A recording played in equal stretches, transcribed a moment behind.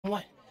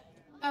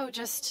Oh,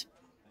 just...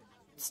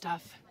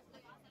 stuff.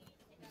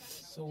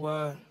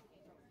 So,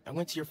 I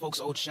went to your folks'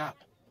 old shop.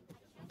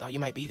 Thought you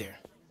might be there.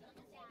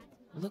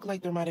 Looked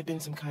like there might have been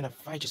some kind of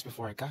fight just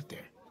before I got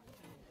there.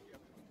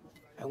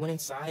 I went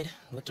inside,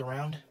 looked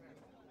around.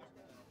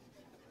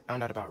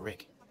 Found out about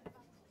Rick.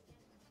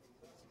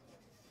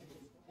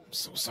 I'm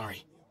so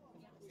sorry.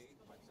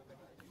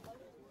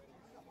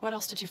 What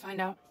else did you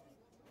find out?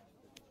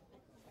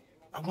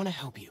 I want to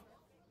help you.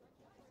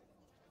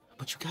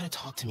 But you gotta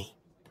talk to me.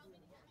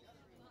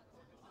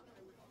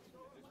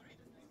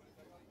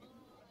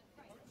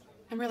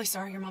 I'm really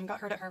sorry your mom got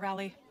hurt at her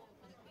rally.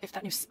 If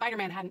that new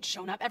Spiderman hadn't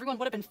shown up, everyone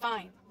would have been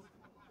fine.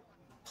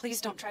 Please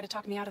don't try to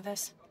talk me out of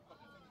this.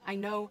 I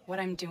know what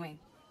I'm doing.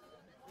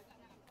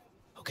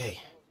 Okay.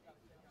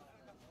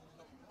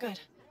 Good.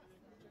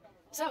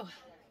 So,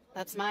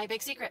 that's my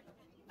big secret.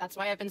 That's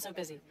why I've been so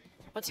busy.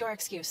 What's your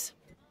excuse?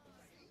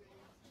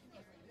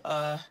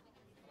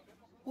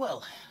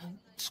 Well,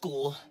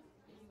 school,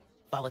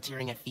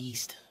 volunteering at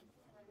Feast.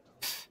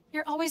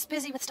 You're always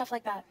busy with stuff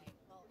like that.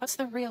 What's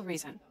the real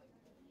reason?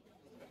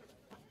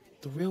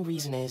 The real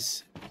reason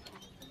is...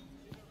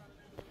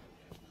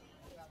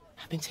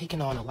 I've been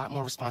taking on a lot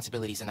more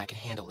responsibilities than I can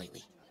handle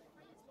lately.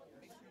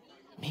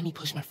 Made me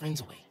push my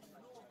friends away.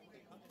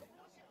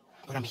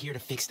 But I'm here to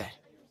fix that.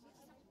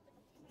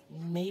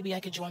 Maybe I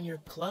could join your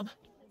club?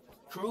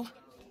 Crew?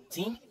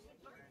 Team?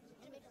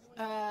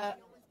 I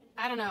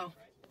don't know.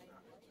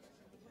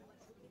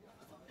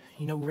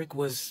 You know, Rick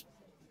was...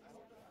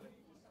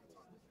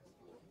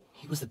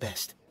 He was the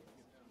best.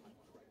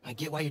 I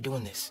get why you're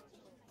doing this.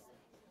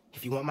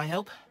 If you want my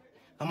help,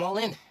 I'm all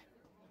in.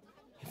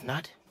 If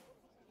not,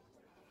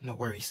 no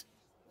worries.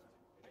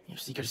 Your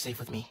secret is safe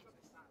with me.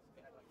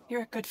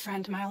 You're a good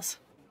friend, Miles.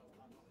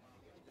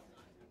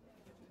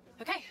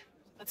 Okay,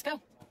 let's go.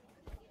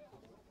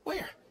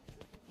 Where?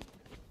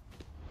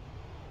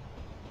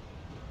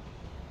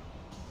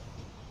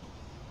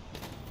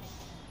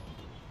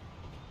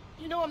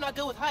 You know I'm not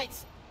good with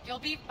heights. You'll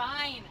be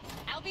fine.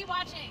 I'll be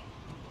watching.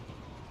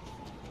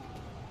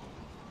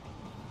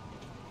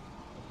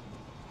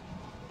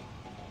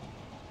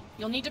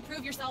 You'll need to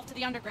prove yourself to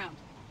the underground.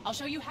 I'll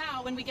show you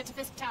how when we get to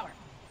Fisk Tower.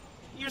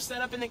 You're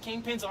set up in the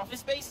Kingpin's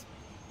office space?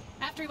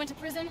 After he went to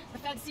prison, the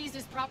Fed seized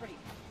his property.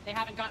 They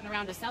haven't gotten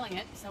around to selling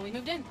it, so we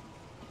moved in.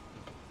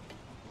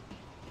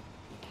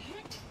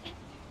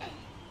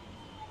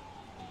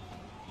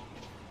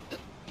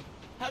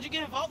 How'd you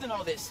get involved in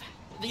all this?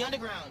 The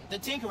underground, the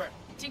Tinkerer.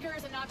 Tinkerer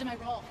is a nod to my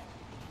role.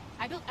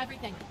 I built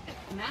everything.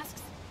 The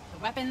masks, the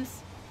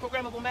weapons.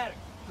 Programmable matter.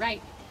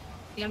 Right.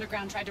 The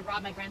underground tried to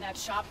rob my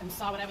granddad's shop and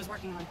saw what I was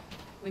working on.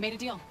 We made a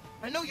deal.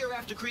 I know you're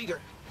after Krieger,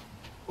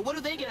 but what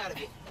do they get out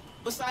of it?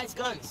 Besides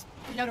guns?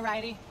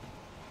 Notoriety.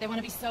 They want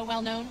to be so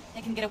well known,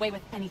 they can get away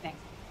with anything.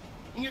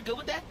 And you're good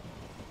with that?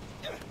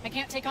 I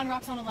can't take on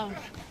Roxxon alone.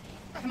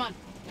 Come on.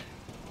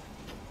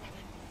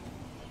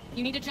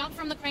 You need to jump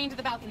from the crane to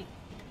the balcony.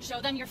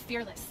 Show them you're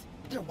fearless.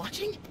 They're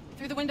watching?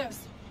 Through the windows.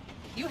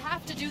 You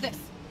have to do this.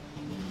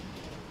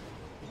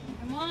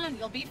 Come on,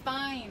 you'll be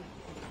fine.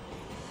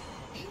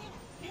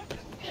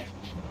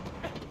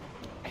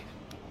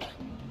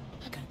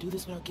 I gotta do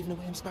this without giving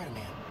away I'm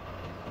Spider-Man.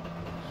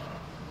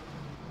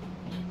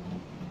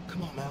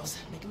 Come on, Miles.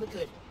 Make it look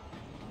good.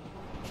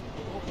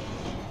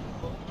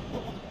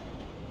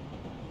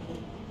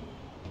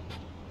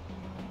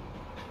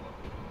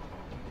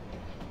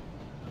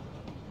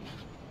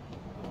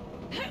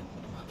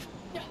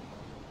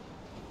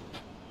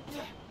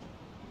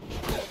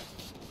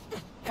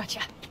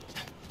 Gotcha.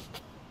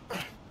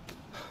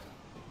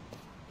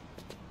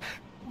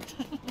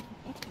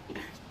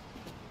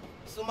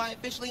 So am I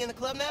officially in the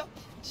club now?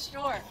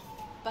 Sure,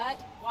 but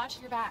watch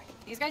your back.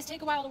 These guys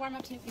take a while to warm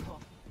up to new people.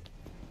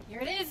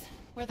 Here it is,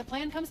 where the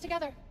plan comes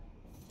together.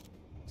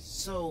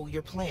 So,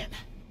 your plan.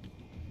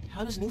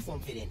 How does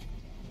Newform fit in?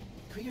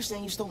 Krieger's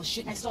saying you stole a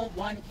shipment. I stole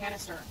one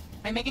canister.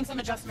 I'm making some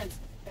adjustments.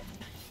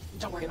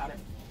 Don't worry about it.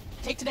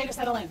 Take today to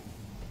settle in.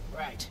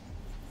 Right.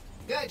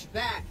 Good, you're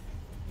back.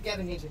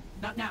 Gavin needs you.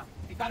 Not now.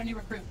 We've got a new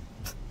recruit.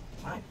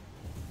 Fine.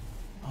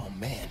 Oh,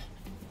 man.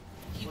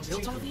 He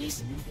built all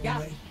these?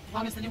 Yeah. As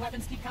long as the new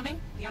weapons keep coming,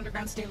 the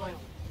underground stay loyal.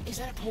 Is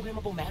that a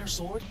programmable matter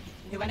sword?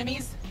 New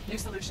enemies, new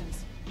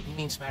solutions. You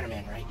mean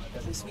Spider-Man, right?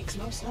 This week's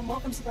most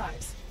unwelcome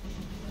surprise.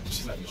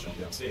 She's not gonna show me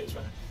downstairs,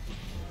 right?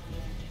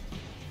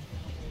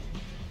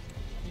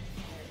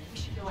 We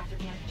should go after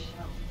the end of the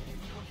show.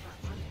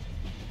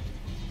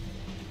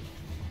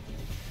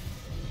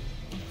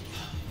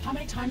 How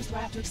many times do I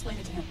have to explain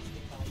it to him?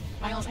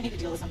 Miles, I need to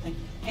deal with something.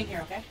 Hang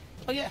here, okay?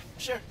 Oh, yeah,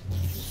 sure.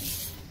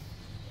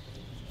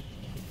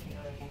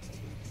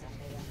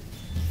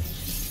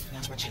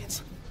 Now's my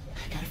chance.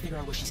 I gotta figure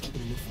out where she's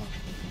keeping the new form.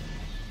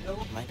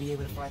 Might be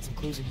able to find some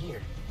clues in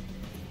here.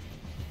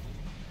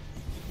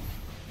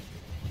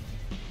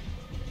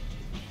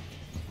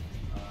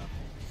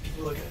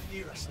 People are gonna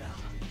fear us now.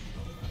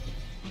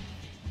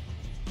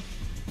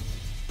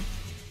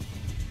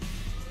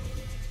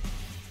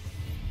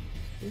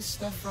 This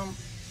stuff from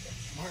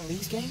Martin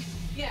Lee's gang?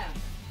 Yeah,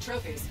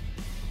 trophies.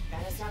 Bad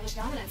Trying to establish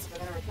dominance. We're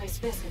gonna replace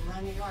Fisk and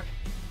run New York.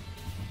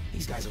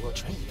 These guys are well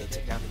trained. They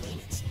took down the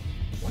demons.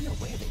 Wonder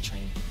where they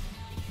trained.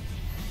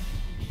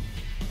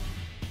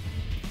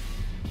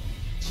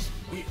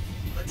 Wait,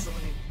 let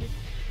someone in.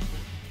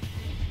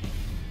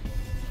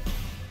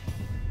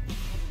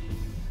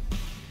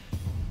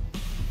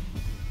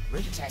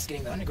 Ridge attack's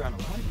getting the underground a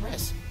lot of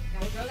press.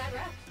 Gotta throw that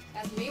rep.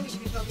 As for me, we should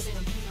be focusing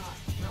on PR,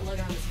 not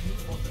lugging on this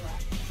beautiful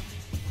crap.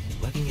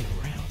 Lugging it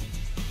around.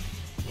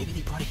 Maybe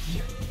they brought it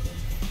here.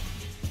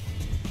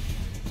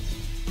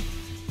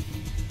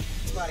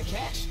 It's a lot of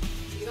cash.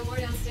 Even more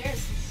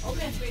downstairs. Old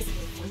man's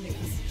basically funding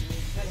us.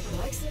 Whether he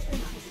likes it or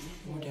not.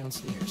 More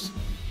downstairs.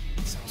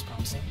 Sounds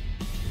promising.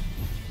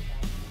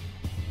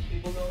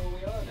 People know who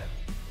we are now.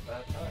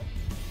 About time.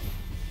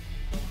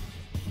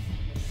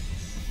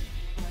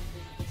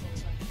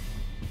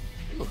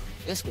 Ooh,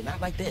 this would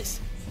not like this.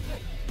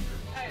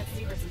 I have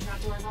secrets and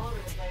trapdoors all over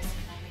this place.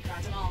 We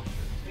cracked them all.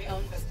 We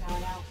own this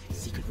town now.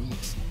 Secret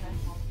rooms.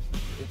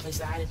 Good place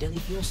to hide a deadly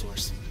fuel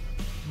source.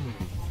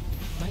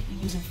 Might be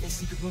using Fisk's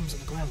secret rooms on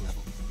the ground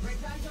level.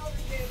 Break time's over,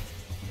 kids.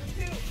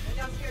 You're two, and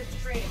downstairs to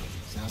training.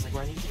 Sounds like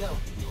where I need to go. I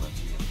feel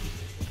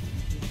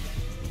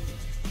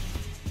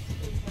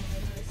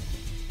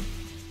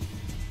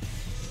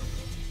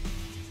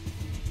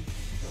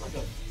like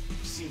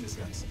I've seen this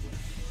guy somewhere.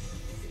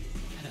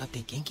 Gotta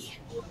update Genki.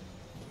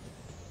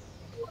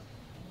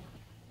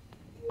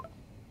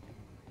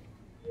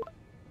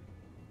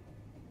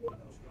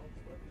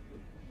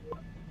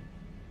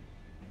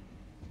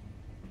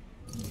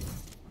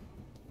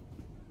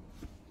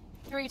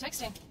 Who are you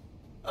texting?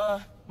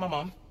 My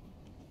mom.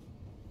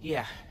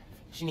 Yeah,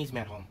 she needs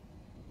me at home.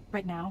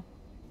 Right now?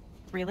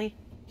 Really?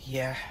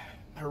 Yeah,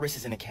 her wrist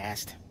is in a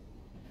cast.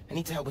 I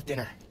need to help with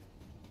dinner.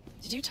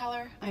 Did you tell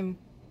her I'm...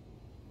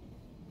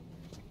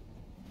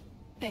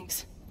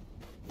 Thanks.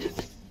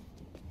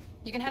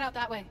 You can head out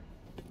that way.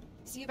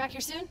 See you back here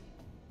soon?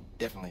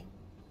 Definitely.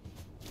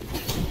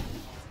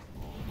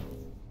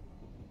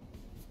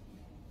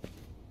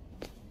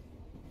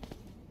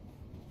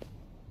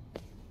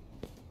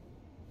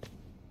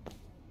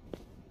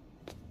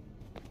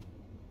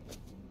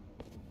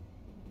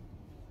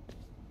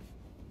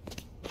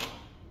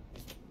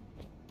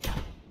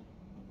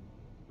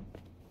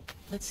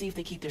 Let's see if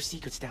they keep their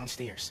secrets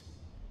downstairs.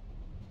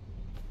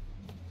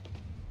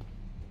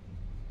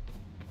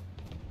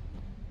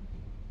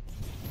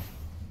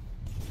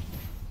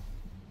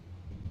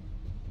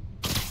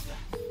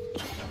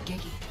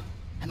 Genki,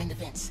 I'm in the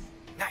vents.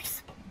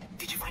 Nice.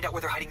 Did you find out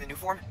where they're hiding the new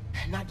form?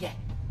 Not yet,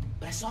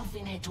 but I saw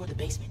Finn head toward the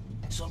basement,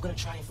 so I'm gonna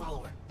try and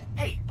follow her.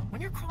 Hey, when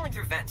you're crawling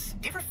through vents,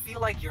 do you ever feel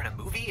like you're in a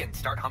movie and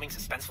start humming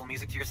suspenseful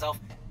music to yourself?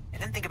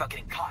 And then think about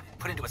getting caught,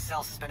 put into a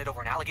cell suspended over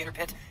an alligator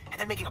pit, and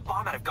then making a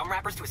bomb out of gum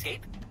wrappers to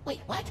escape?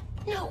 Wait, what?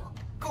 No!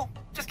 Cool.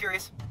 Just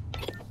curious.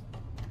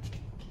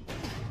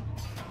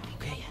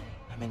 Okay,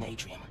 I'm in the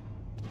atrium.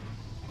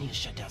 I need to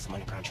shut down some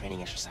underground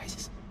training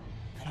exercises.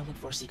 Then I'll look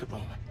for a secret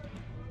room.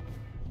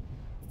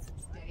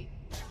 Steady.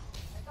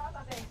 I saw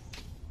something.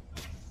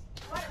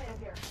 Spiderman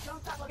here.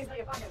 Don't stop looking till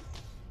you find him.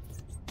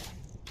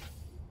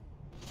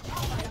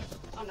 I'll find him.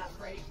 I'm not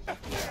afraid.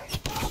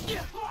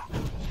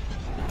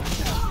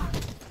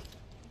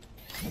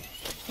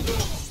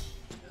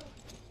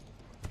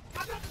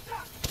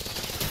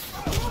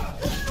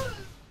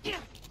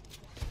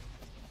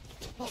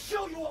 I'll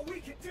show you what we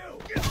can do!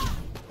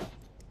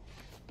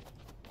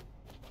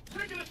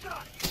 Taking a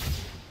shot!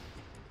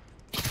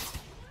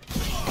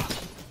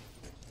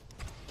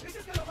 This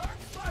is gonna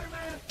hurt,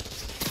 Spider-Man!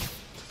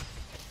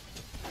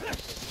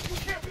 You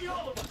can't be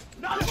all of us!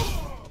 Not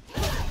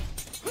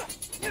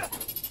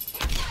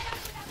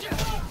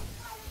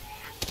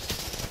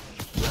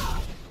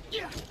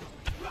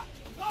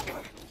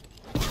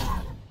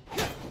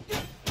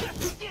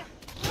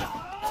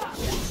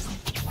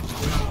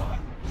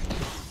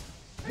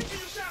taking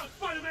you down,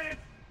 Spider-Man!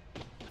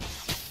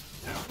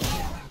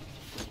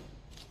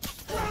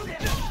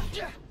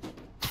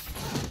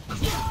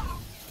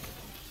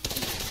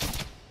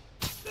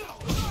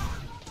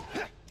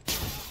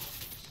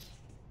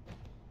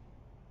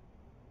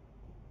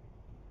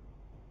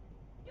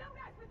 You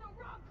guys with the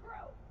wrong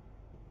crew!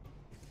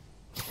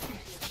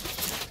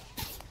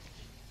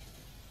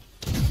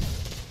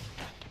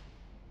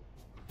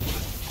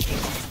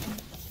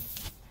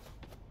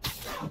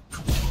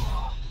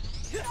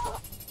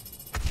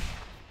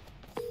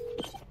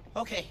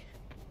 Okay.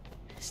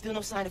 Still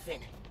no sign of Finn.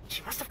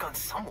 She must have gone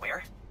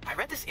somewhere. I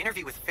read this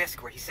interview with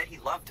Fisk where he said he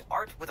loved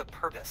art with a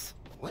purpose.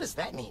 What does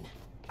that mean?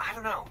 I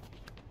don't know.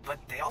 But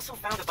they also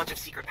found a bunch of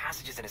secret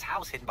passages in his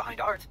house hidden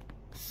behind art.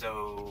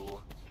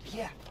 So...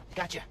 Yeah,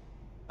 gotcha.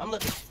 I'm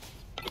looking.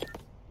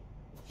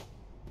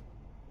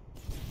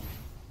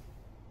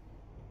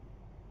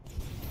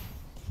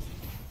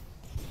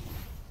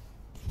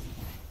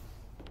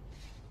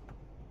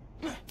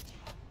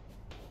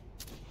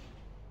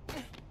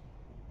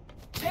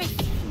 Hey!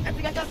 I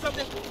think I got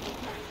something!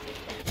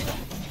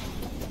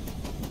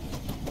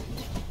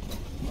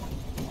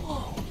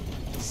 Whoa!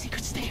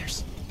 Secret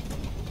stairs.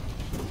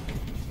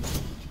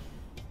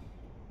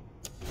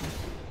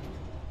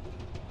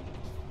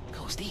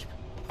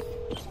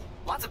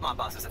 Lots of mob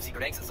bosses have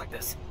secret exits like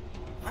this.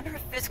 Wonder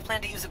if Fisk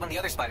planned to use it when the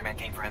other Spider-Man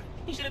came for him.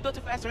 He should have built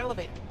a faster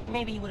elevator.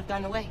 Maybe he would have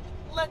gotten away.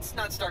 Let's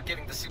not start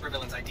giving the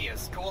supervillains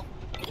ideas, cool?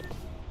 You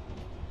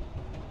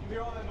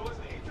hear all that noise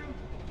in the atrium?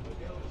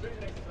 Okay, let's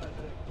training exercise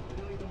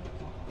today. Really don't want to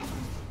talk.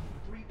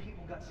 3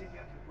 people got sick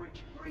after the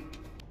bridge. 3!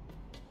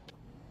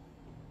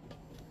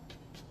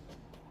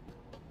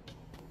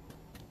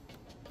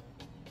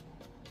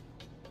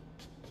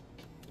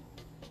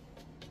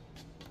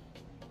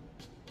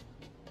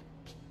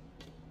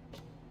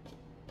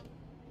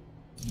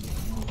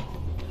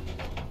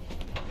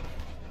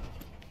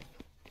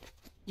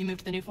 You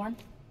moved the new form?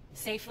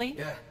 Safely?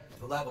 Yeah, to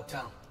the lab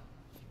uptown.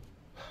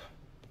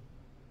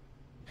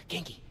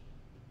 Genki,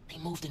 they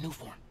moved the new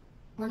form.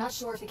 We're not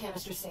sure if the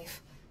canister's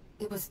safe.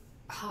 It was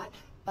hot,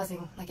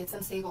 buzzing, like it's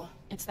unstable.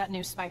 It's that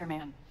new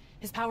Spider-Man.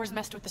 His powers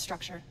messed with the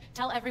structure.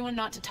 Tell everyone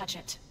not to touch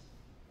it.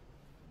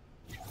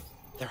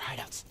 They're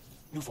hideouts.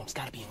 New form's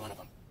gotta be in one of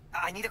them.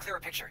 I need a clearer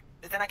picture.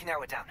 Then I can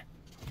narrow it down.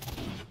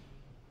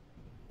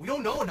 We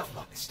don't know enough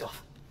about this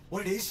stuff.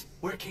 What it is,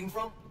 where it came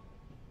from.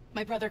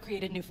 My brother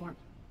created new form.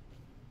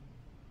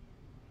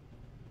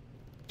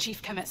 Chief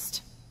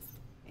chemist.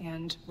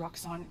 And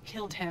Roxxon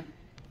killed him.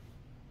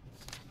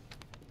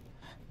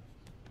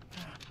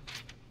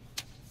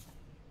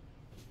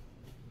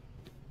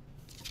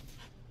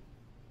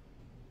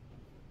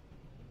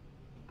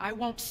 I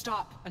won't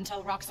stop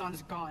until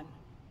Roxxon's gone.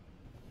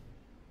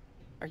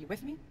 Are you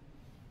with me?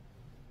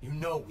 You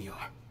know we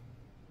are.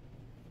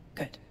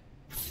 Good.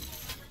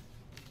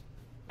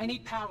 I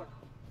need power.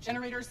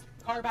 Generators,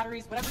 car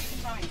batteries, whatever you can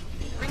find.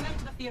 Bring them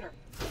to the theater.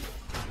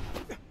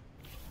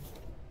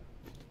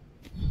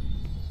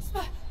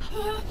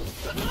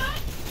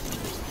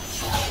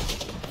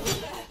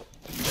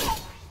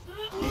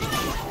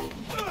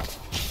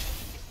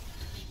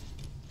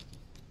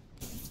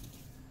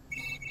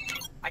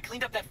 I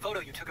cleaned up that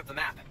photo you took of the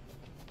map.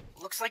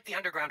 Looks like the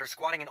underground are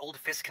squatting in old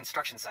Fisk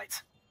construction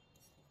sites.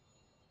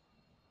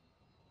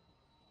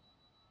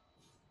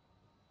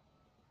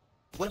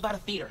 What about a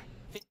theater?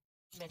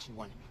 Mention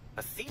one.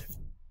 A theater?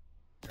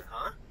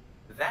 Huh?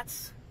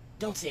 That's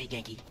Don't say it,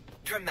 Genki.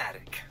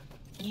 dramatic.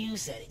 You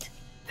said it.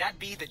 That'd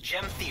be the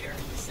Gem Theater.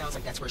 Sounds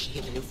like that's where she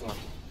hid the new form.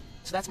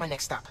 So that's my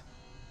next stop.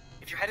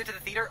 If you're headed to the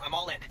theater, I'm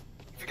all in.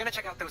 If you're gonna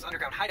check out those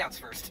underground hideouts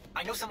first,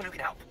 I know someone who can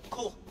help.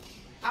 Cool.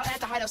 I'll add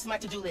the hideouts to my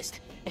to-do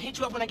list and hit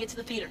you up when I get to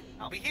the theater.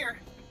 I'll be here,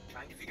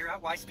 trying to figure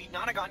out why Speed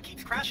Nonagon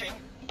keeps crashing.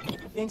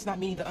 Finn's not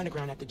meeting the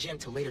underground at the gym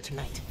till later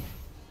tonight.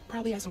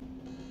 Probably has some